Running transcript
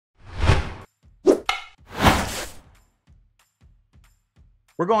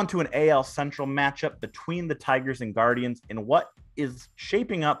We're going to an AL Central matchup between the Tigers and Guardians in what is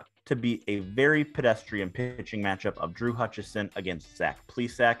shaping up to be a very pedestrian pitching matchup of Drew Hutchison against Zach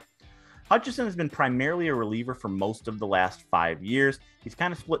Plesac. Hutchison has been primarily a reliever for most of the last 5 years. He's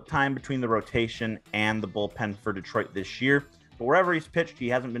kind of split time between the rotation and the bullpen for Detroit this year, but wherever he's pitched, he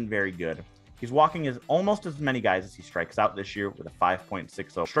hasn't been very good. He's walking almost as many guys as he strikes out this year with a 5.60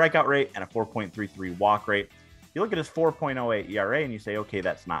 strikeout rate and a 4.33 walk rate. You look at his 4.08 ERA and you say, okay,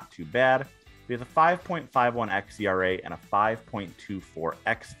 that's not too bad. He has a 5.51 xERA and a 5.24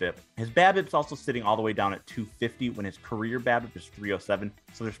 xFIP. His BABIP's also sitting all the way down at 250 when his career BABIP is 307.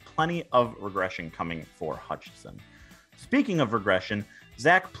 So there's plenty of regression coming for Hutchison. Speaking of regression,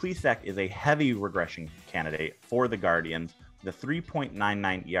 Zach Plesac is a heavy regression candidate for the Guardians with a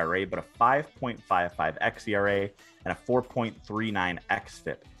 3.99 ERA, but a 5.55 xERA and a 4.39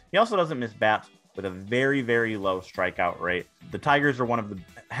 xFIP. He also doesn't miss bats with a very, very low strikeout rate. The Tigers are one of the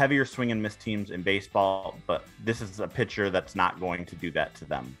heavier swing and miss teams in baseball, but this is a pitcher that's not going to do that to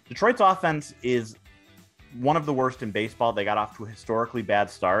them. Detroit's offense is one of the worst in baseball. They got off to a historically bad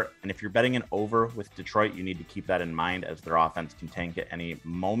start, and if you're betting an over with Detroit, you need to keep that in mind as their offense can tank at any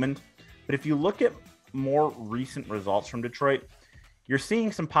moment. But if you look at more recent results from Detroit, you're seeing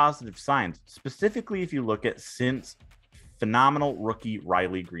some positive signs, specifically if you look at since phenomenal rookie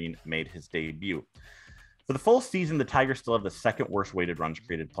Riley Green made his debut. For the full season, the Tigers still have the second worst weighted runs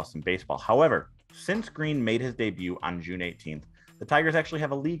created plus in baseball. However, since Green made his debut on June 18th, the Tigers actually have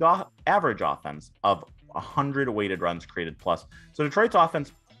a league average offense of 100 weighted runs created plus. So Detroit's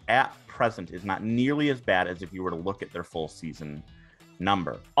offense at present is not nearly as bad as if you were to look at their full season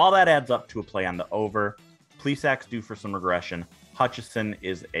number. All that adds up to a play on the over. Plesac's due for some regression. Hutchison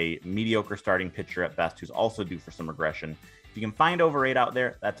is a mediocre starting pitcher at best who's also due for some regression. If you can find over 8 out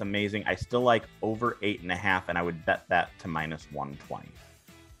there, that's amazing. I still like over 8.5, and I would bet that to -120.